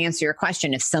yes, to answer your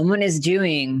question, if someone is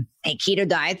doing a keto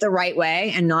diet the right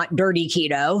way and not dirty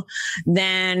keto,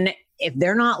 then if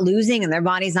they're not losing and their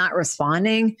body's not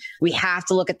responding, we have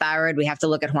to look at thyroid. We have to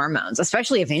look at hormones,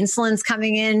 especially if insulin's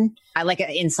coming in. I like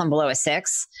insulin below a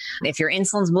 6. If your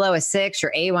insulin's below a 6,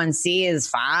 your A1C is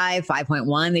 5,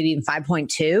 5.1, maybe even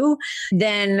 5.2,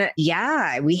 then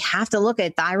we have to look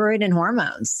at thyroid and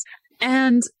hormones.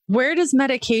 And where does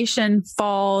medication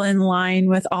fall in line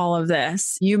with all of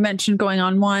this? You mentioned going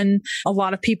on one. A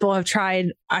lot of people have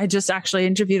tried. I just actually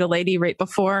interviewed a lady right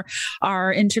before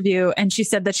our interview, and she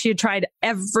said that she had tried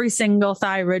every single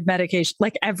thyroid medication,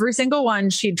 like every single one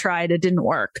she'd tried. It didn't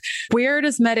work. Where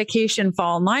does medication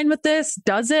fall in line with this?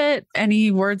 Does it?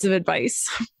 Any words of advice?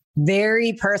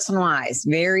 Very personalized,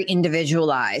 very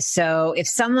individualized. So if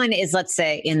someone is, let's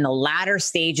say, in the latter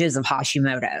stages of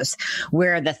Hashimoto's,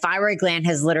 where the thyroid gland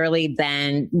has literally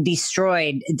been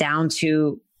destroyed down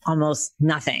to almost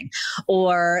nothing,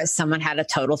 or someone had a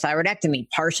total thyroidectomy,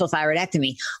 partial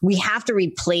thyroidectomy, we have to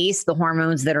replace the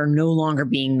hormones that are no longer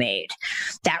being made.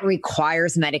 That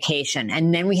requires medication.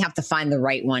 And then we have to find the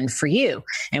right one for you.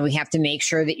 And we have to make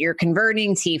sure that you're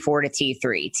converting T4 to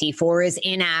T3. T4 is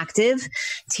inactive.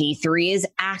 T3 is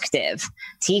active.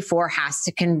 T4 has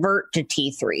to convert to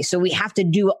T3. So we have to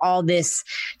do all this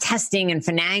testing and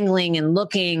finagling and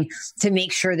looking to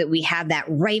make sure that we have that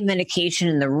right medication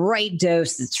and the right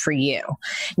dose that's for you.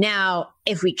 Now,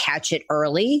 if we catch it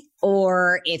early,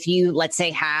 or if you, let's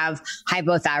say, have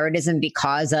hypothyroidism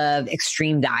because of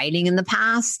extreme dieting in the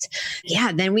past,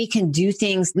 then we can do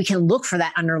things. We can look for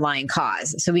that underlying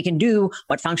cause. So we can do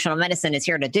what functional medicine is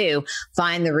here to do,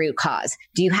 find the root cause.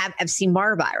 Do you have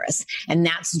Epstein-Barr virus? And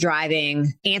that's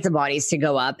driving antibodies to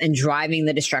go up and driving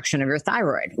the destruction of your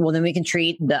thyroid. Well, then we can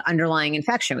treat the underlying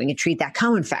infection. We can treat that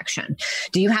co-infection.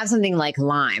 Do you have something like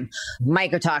Lyme,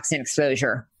 mycotoxin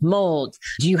exposure, mold?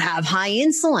 Do you have high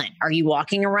insulin? Are you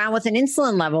walking around with an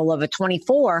insulin level of a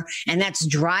 24, and that's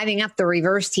driving up the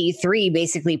reverse T3,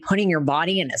 basically putting your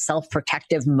body in a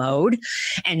self-protective mode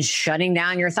and shutting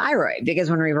down your thyroid? Because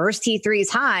when reverse T3 is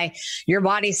high, your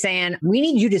body's saying, we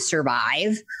need you to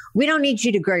survive. We don't need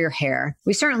you to grow your hair.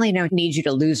 We certainly don't need you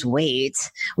to lose weight.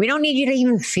 We don't need you to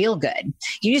even feel good.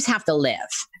 You just have to live.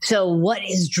 So what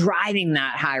is driving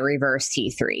that high reverse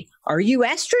T3? Are you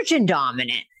estrogen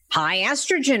dominant? High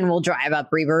estrogen will drive up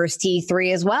reverse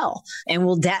T3 as well, and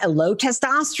will low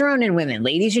testosterone in women.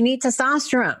 Ladies, you need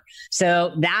testosterone.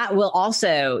 So that will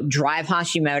also drive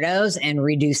Hashimoto's and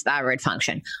reduce thyroid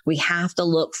function. We have to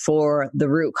look for the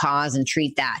root cause and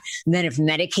treat that. And then if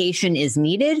medication is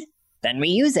needed, then we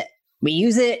use it. We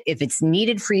use it. If it's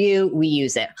needed for you, we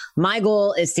use it. My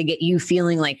goal is to get you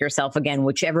feeling like yourself again,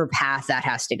 whichever path that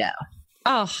has to go.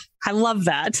 Oh, I love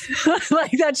that.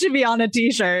 Like that should be on a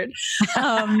t-shirt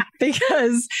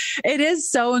because it is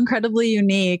so incredibly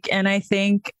unique. And I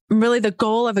think really the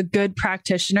goal of a good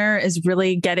practitioner is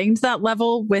really getting to that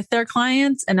level with their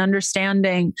clients and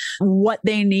understanding what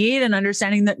they need and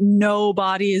understanding that no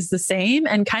body is the same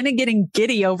and kind of getting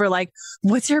giddy over like,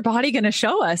 what's your body going to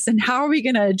show us and how are we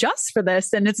going to adjust for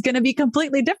this? And it's going to be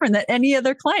completely different than any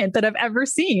other client that I've ever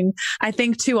seen. I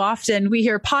think too often we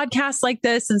hear podcasts like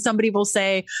this and somebody will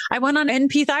say, I went on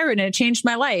NP thyroid and it changed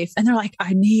my life. And they're like,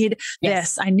 I need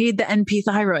this. I need the NP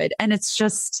thyroid. And it's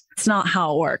not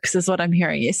how it works is what I'm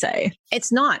hearing you say.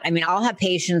 It's not. I mean, I'll have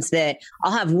patients that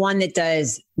I'll have one that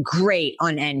does great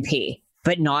on NP,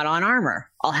 but not on Armour.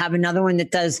 I'll have another one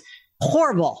that does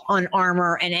horrible on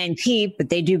Armour and NP, but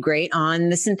they do great on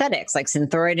the synthetics like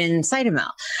Synthroid and Cytomel.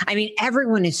 I mean,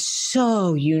 everyone is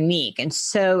so unique and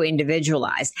so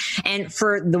individualized. And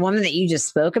for the woman that you just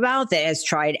spoke about that has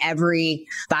tried every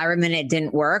thyroid and it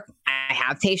didn't work, I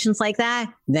have patients like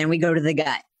that. Then we go to the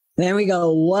gut. Then we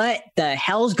go, what the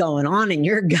hell's going on in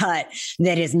your gut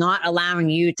that is not allowing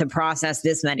you to process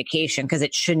this medication because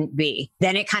it shouldn't be?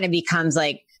 Then it kind of becomes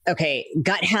like, okay,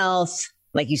 gut health,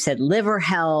 like you said, liver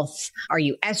health. Are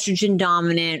you estrogen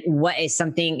dominant? What is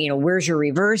something, where's your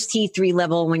reverse T3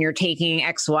 level when you're taking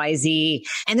XYZ?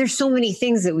 And there's so many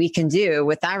things that we can do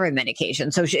with thyroid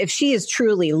medication. So if she is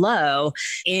truly low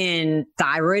in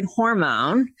thyroid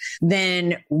hormone,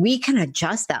 then we can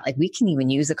adjust that. Like we can even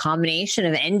use a combination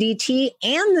of NDT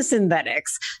and the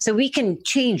synthetics. So we can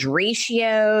change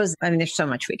ratios. I mean, there's so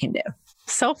much we can do.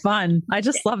 So fun. I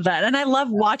just love that. And I love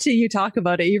watching you talk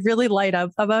about it. You really light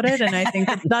up about it. And I think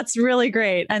that's really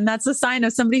great. And that's a sign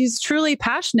of somebody who's truly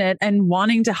passionate and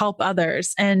wanting to help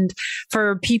others. And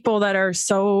for people that are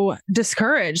so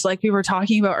discouraged, like we were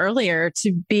talking about earlier,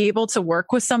 to be able to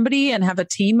work with somebody and have a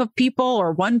team of people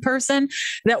or one person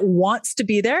that wants to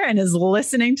be there and is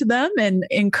listening to them and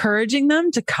encouraging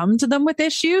them to come to them with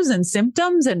issues and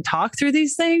symptoms and talk through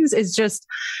these things is just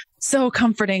so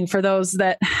comforting for those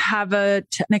that have an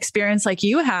experience like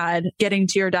you had, getting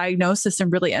to your diagnosis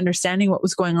and really understanding what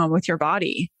was going on with your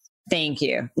body. Thank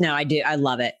you. No, I do. I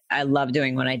love it. I love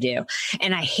doing what I do.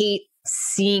 And I hate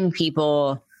seeing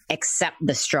people accept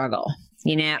the struggle.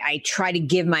 I try to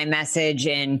give my message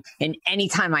and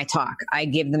anytime I talk, I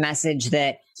give the message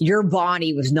that your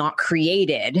body was not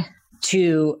created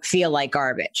to feel like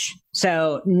garbage.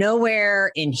 So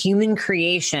nowhere in human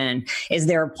creation is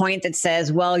there a point that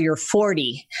says, well, you're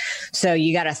 40, so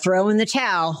you got to throw in the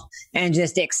towel and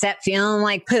just accept feeling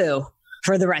like poo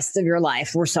for the rest of your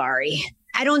life. We're sorry.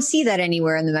 I don't see that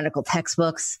anywhere in the medical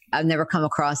textbooks. I've never come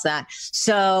across that.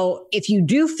 So if you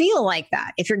do feel like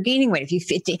that, if you're gaining weight, if you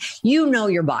fit, you know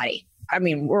your body. I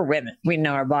mean, we're women. We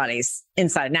know our bodies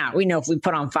inside and out. We know if we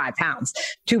put on 5 pounds,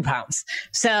 2 pounds.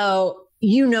 So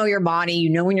you know your body,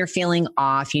 you know when you're feeling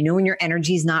off, you know when your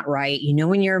energy's not right, you know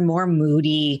when you're more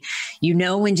moody, you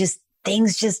know when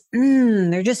things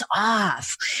they're just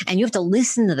off. And you have to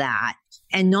listen to that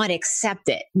and not accept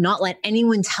it, not let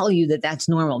anyone tell you that that's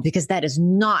normal, because that is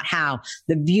not how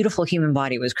the beautiful human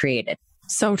body was created.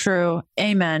 So true.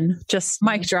 Amen. Just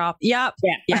mic drop. Yep.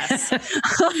 Yeah. Yes.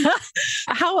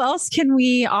 How else can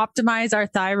we optimize our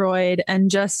thyroid?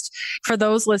 And just for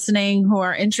those listening who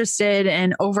are interested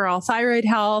in overall thyroid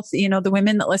health, the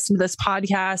women that listen to this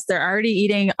podcast, they're already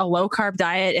eating a low carb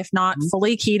diet, if not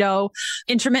fully keto,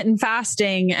 intermittent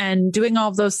fasting, and doing all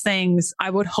of those things. I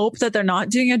would hope that they're not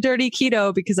doing a dirty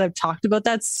keto, because I've talked about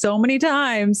that so many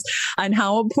times and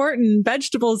how important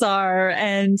vegetables are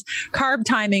and carb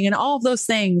timing and all of those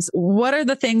things. What are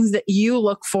the things that you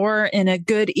look for in a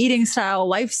good eating style,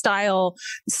 lifestyle,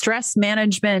 stress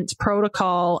management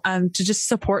protocol to just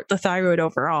support the thyroid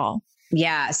overall?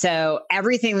 Yeah. So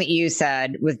everything that you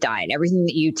said with diet, everything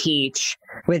that you teach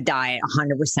with diet,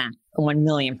 100%,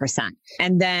 1,000,000%.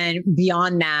 And then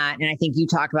beyond that, and I think you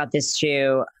talk about this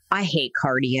too, I hate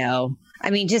cardio. I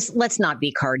mean, just let's not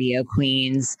be cardio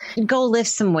queens. Go lift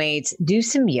some weights, do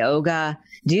some yoga,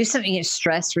 do some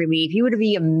stress relief. You would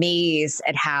be amazed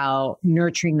at how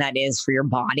nurturing that is for your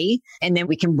body. And then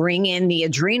we can bring in the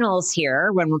adrenals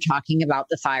here when we're talking about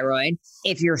the thyroid.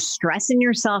 If you're stressing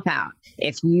yourself out,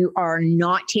 if you are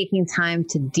not taking time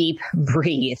to deep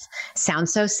breathe,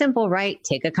 sounds so simple, right?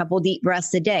 Take a couple deep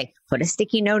breaths a day. Put a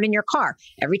sticky note in your car.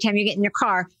 Every time you get in your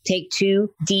car, take 2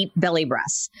 deep belly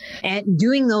breaths. And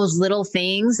doing those little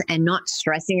things and not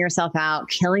stressing yourself out,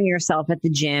 killing yourself at the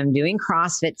gym, doing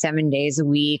CrossFit 7 days a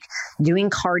week, doing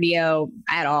cardio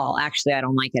at all. Actually, I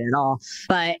don't like it at all.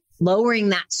 But lowering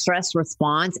that stress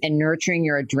response and nurturing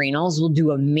your adrenals will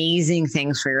do amazing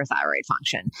things for your thyroid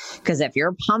function. Because if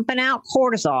you're pumping out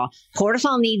cortisol,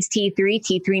 cortisol needs T3,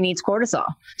 T3 needs cortisol.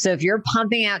 So if you're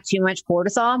pumping out too much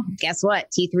cortisol, guess what?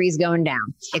 T3 is going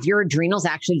down. If your adrenals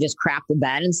actually just crap the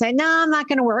bed and say, no, I'm not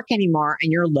going to work anymore,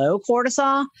 and you're low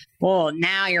cortisol, well,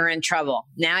 now you're in trouble.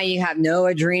 Now you have no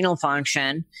adrenal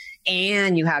function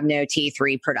and you have no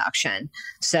T3 production.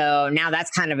 So now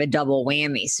that's kind of a double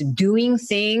whammy. So doing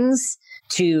things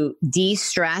to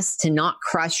de-stress, to not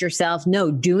crush yourself.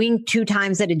 No, doing 2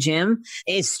 times at a gym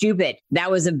is stupid. That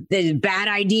was a bad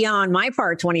idea on my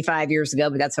part 25 years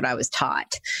ago, but that's what I was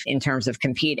taught in terms of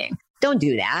competing. Don't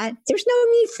do that. There's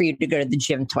no need for you to go to the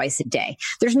gym twice a day.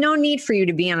 There's no need for you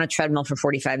to be on a treadmill for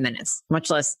 45 minutes,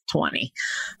 much less 20.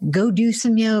 Go do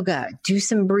some yoga, do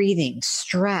some breathing,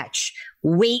 stretch,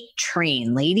 weight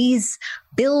train, ladies.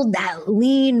 Build that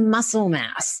lean muscle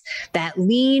mass, that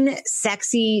lean,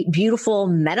 sexy, beautiful,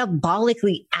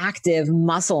 metabolically active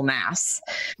muscle mass.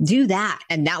 Do that,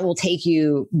 and that will take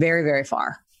you very, very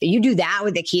far. You do that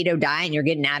with the keto diet and you're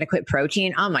getting adequate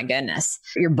protein. Oh my goodness.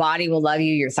 Your body will love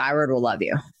you. Your thyroid will love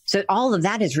you. So all of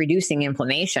that is reducing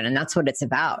inflammation. And that's what it's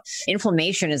about.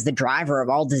 Inflammation is the driver of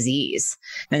all disease.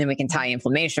 And then we can tie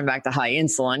inflammation back to high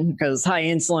insulin, because high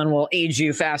insulin will age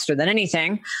you faster than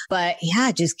anything. But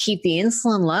yeah, just keep the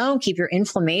insulin low, keep your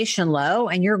inflammation low,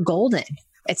 and you're golden.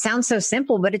 It sounds so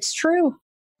simple, but it's true.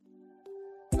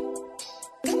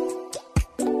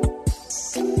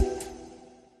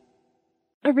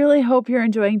 I really hope you're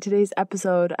enjoying today's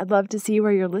episode. I'd love to see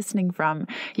where you're listening from.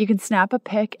 You can snap a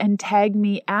pic and tag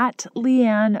me at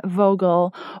Leanne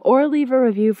Vogel, or leave a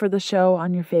review for the show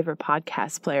on your favorite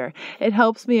podcast player. It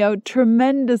helps me out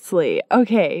tremendously.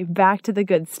 Okay, back to the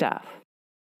good stuff.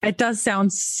 It does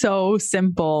sound so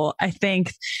simple. I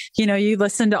think, you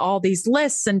listen to all these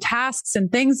lists and tasks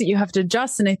and things that you have to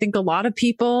adjust. And I think a lot of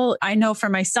people, I know for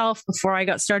myself, before I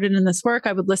got started in this work,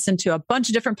 I would listen to a bunch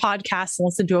of different podcasts and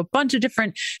listen to a bunch of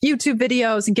different YouTube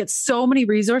videos and get so many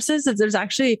resources that there's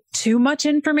actually too much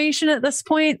information at this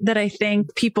point that I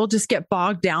think people just get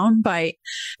bogged down by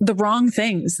the wrong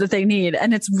things that they need.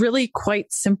 And it's really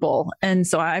quite simple. And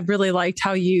so I really liked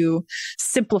how you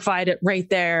simplified it right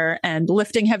there. And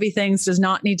lifting heavy things does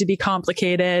not need to be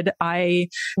complicated. I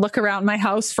look around my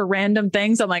house for random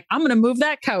things. I'm like, I'm going to move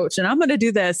that couch and I'm going to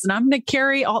do this and I'm going to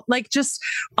carry all, like, just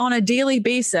on a daily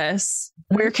basis.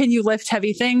 Where can you lift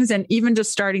heavy things? And even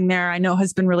just starting there, I know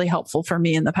has been really helpful for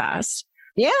me in the past.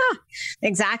 Yeah,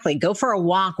 exactly. Go for a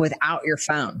walk without your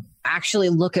phone. Actually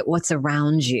look at what's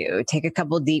around you. Take a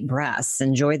couple of deep breaths.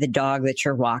 Enjoy the dog that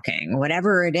you're walking,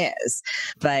 whatever it is.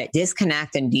 But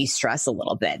disconnect and de-stress a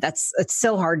little bit. It's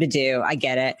so hard to do. I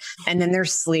get it. And then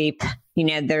there's sleep.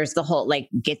 There's the whole,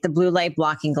 get the blue light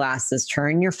blocking glasses,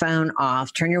 turn your phone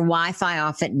off, turn your Wi-Fi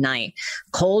off at night,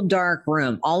 cold, dark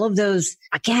room. All of those,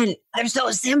 again, they're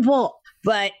so simple,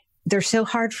 but they're so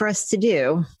hard for us to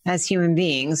do as human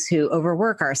beings who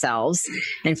overwork ourselves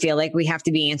and feel like we have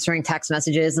to be answering text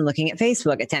messages and looking at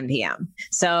Facebook at 10 p.m.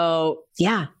 So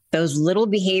yeah, those little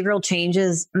behavioral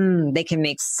changes, they can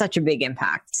make such a big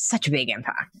impact,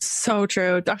 So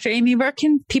true. Dr. Amie, where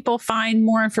can people find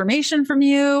more information from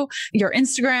you, your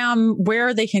Instagram,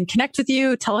 where they can connect with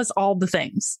you? Tell us all the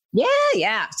things.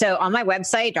 Yeah. So on my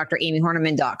website,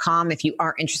 dramiehornaman.com, if you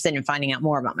are interested in finding out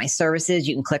more about my services,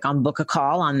 you can click on book a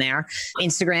call on there.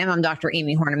 Instagram, I'm Dr.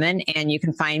 Amie Hornaman, and you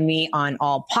can find me on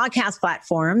all podcast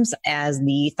platforms as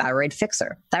the Thyroid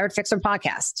Fixer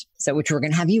podcast. So which we're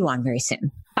going to have you on very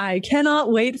soon. I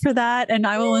cannot wait for that. And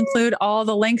I will include all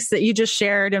the links that you just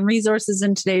shared and resources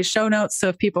in today's show notes. So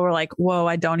if people were like, whoa,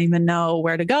 I don't even know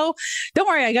where to go, don't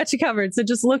worry, I got you covered. So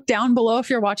just look down below if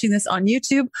you're watching this on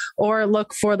YouTube, or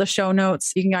look for the show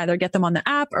notes. You can either get them on the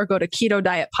app or go to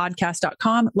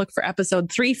ketodietpodcast.com, look for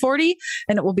episode 340,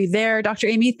 and it will be there. Dr.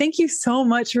 Amie, thank you so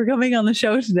much for coming on the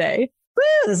show today. Woo,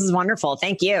 this is wonderful.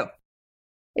 Thank you.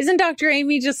 Isn't Dr.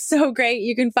 Amie just so great?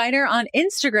 You can find her on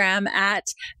Instagram at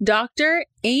Dr.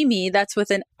 Amie, that's with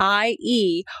an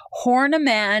I-E,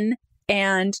 Hornaman,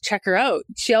 and check her out.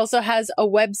 She also has a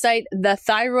website,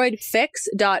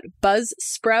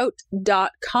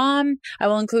 thethyroidfix.buzzsprout.com. I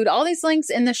will include all these links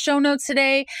in the show notes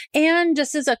today. And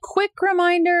just as a quick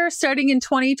reminder, starting in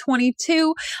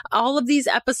 2022, all of these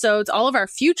episodes, all of our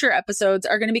future episodes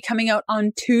are going to be coming out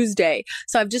on Tuesday.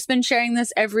 So I've just been sharing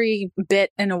this every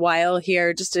bit in a while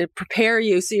here just to prepare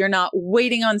you so you're not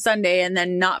waiting on Sunday and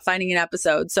then not finding an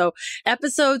episode. So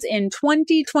episodes in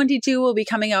 2022 will be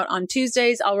coming out on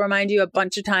Tuesdays. I'll remind you you a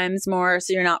bunch of times more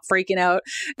so you're not freaking out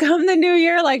come the new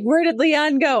year. Like, where did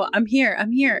Leanne go? I'm here.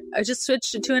 I just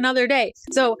switched it to another day.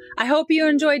 So I hope you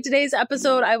enjoyed today's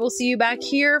episode. I will see you back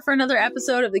here for another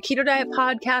episode of the Keto Diet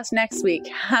Podcast next week.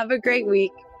 Have a great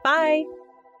week. Bye.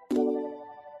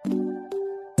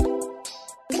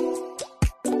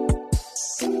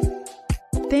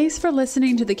 Thanks for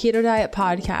listening to the Keto Diet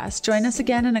Podcast. Join us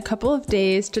again in a couple of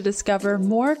days to discover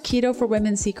more Keto for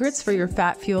Women secrets for your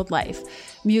fat-fueled life.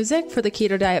 Music for the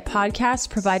Keto Diet Podcast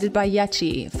provided by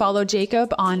Yechi. Follow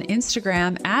Jacob on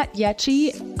Instagram at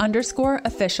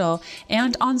Yechi_official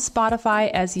and on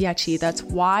Spotify as Yechi. That's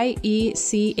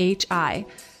YECHI.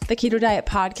 The Keto Diet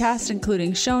Podcast,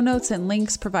 including show notes and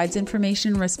links, provides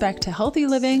information in respect to healthy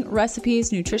living,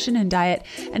 recipes, nutrition, and diet,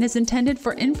 and is intended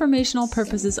for informational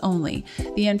purposes only.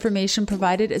 The information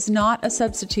provided is not a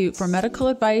substitute for medical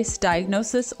advice,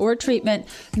 diagnosis, or treatment,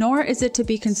 nor is it to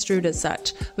be construed as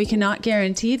such. We cannot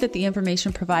guarantee that the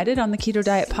information provided on the Keto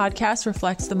Diet Podcast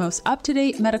reflects the most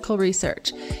up-to-date medical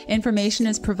research. Information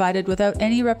is provided without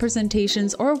any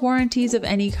representations or warranties of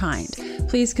any kind.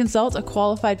 Please consult a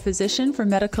qualified physician for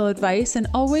medical advice and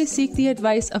always seek the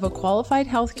advice of a qualified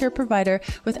healthcare provider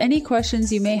with any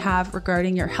questions you may have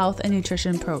regarding your health and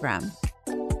nutrition program.